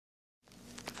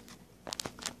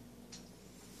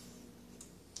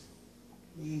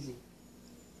Easy.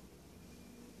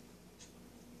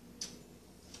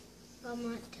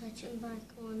 I'm not touching back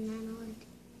on that one.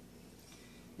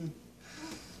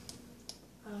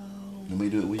 Oh. Let me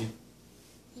do it with you.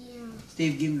 Yeah.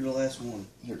 Steve, give me the last one.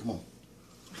 Here, come on.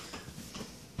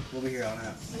 We'll be here all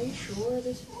night. Are you sure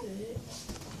this is it?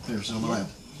 Here's some of that.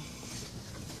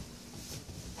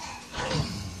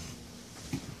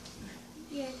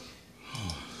 Yeah.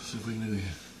 See if we can do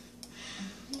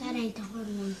it. That ain't the hard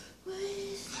one.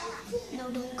 No,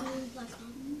 don't go back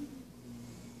on.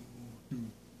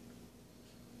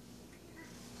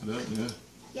 That, yeah.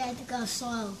 You have to go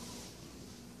slow.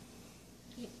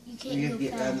 You can't You go have to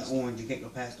get down the fast. orange. You can't go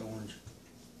past the orange.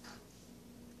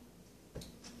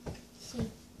 See?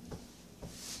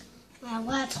 Wow,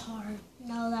 that's hard.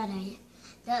 No, that ain't.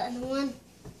 That other one?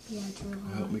 Yeah, it's real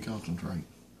hard. Help me concentrate.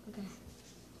 Okay.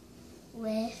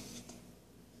 Lift.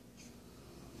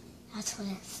 That's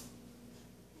lift.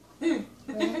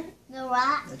 Lift. No,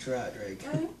 right. That's right, Drake.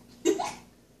 And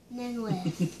then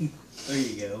lift. There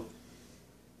you go.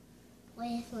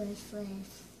 Lift, lift,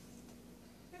 lift.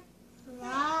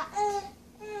 Right.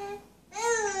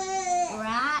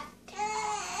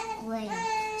 Right. Left.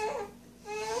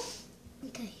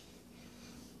 Okay.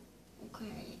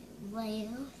 Okay.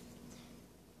 Left.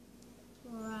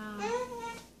 Right.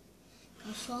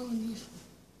 Go slow in this one.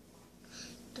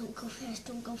 Don't go fast,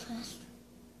 don't go fast.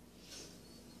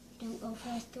 Don't go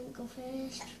fast, don't go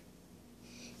fast.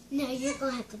 Now you're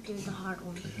going to have to do the hard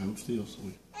one. Okay, hold still,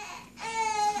 sweet.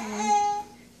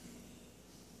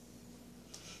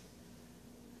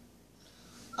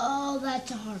 Oh,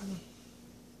 that's a hard one.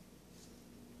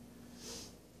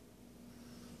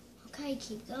 Okay,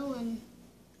 keep going.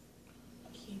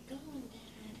 Keep going,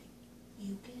 Dad.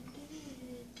 You can do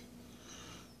it.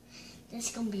 This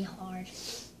is going to be hard.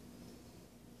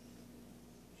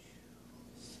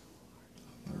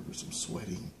 I'm nervous, I'm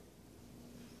sweating.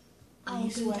 Are I'll you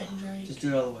do the sweating, hard. Drake? Just do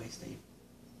it all the way, Steve.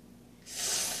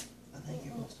 I think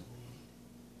you're supposed to win.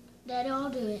 Daddy, I'll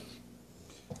do it.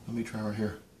 Let me try right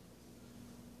here.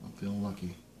 I'm feeling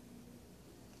lucky.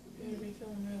 You're going to be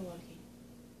feeling real lucky.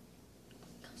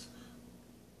 Go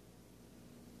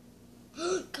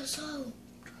slow. Go slow.